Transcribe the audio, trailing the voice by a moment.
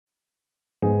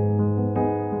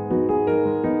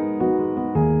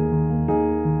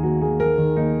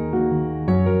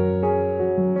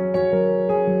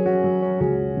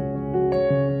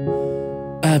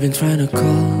I've been trying to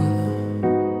call,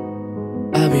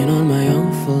 I've been on my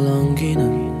own for long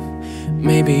enough.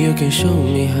 Maybe you can show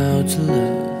me how to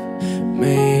love.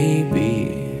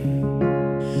 Maybe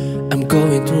I'm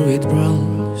going through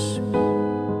withdrawals.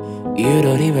 You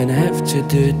don't even have to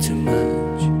do too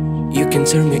much. You can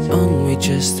turn me on with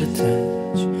just a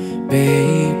touch,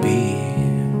 baby.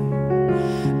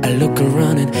 I look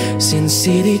around and since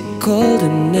city cold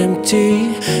and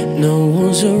empty, no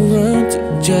one's around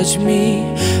to judge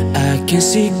me. I can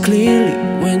see clearly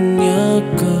when you're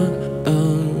gone.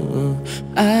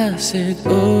 I said,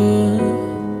 oh,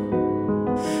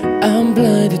 I'm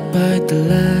blinded by the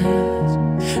lights.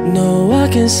 No, I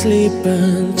can't sleep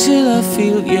until I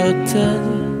feel your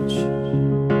touch.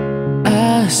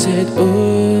 I said,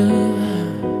 oh,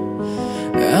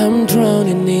 I'm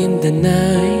drowning in the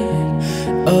night.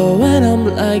 Oh, when I'm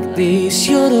like this,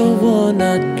 you're the one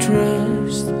I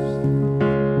trust.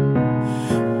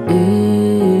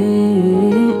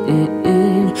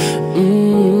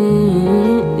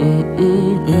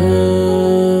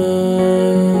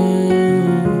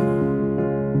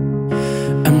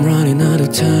 I'm running out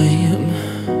of time,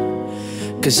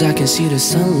 'cause I can see the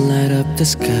sun light up the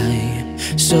sky.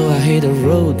 So I hit the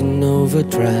road in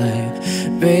overdrive,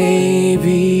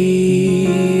 baby,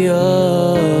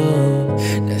 oh.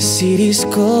 The city's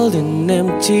cold and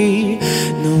empty,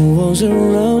 no one's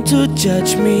around to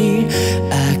judge me.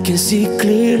 I can see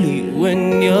clearly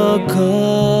when you're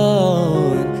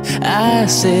gone. I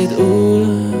said,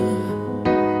 ooh,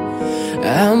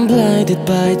 I'm blinded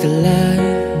by the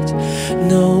light.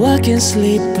 No, I can't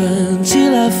sleep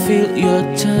until I feel your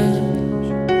touch.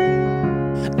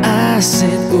 I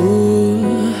said,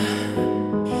 ooh,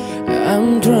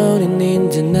 I'm drowning in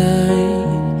the night.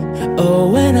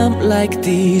 Oh, when I'm like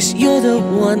this, you're the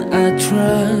one I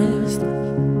trust.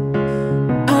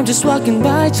 I'm just walking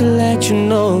by to let you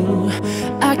know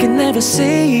I can never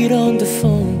say it on the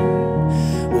phone.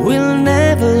 We'll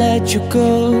never let you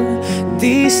go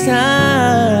this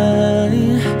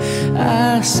time.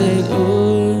 I said,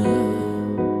 oh,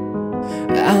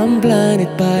 I'm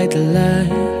blinded by the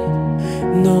light.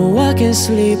 No, I can't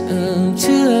sleep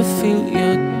until I feel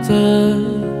your touch.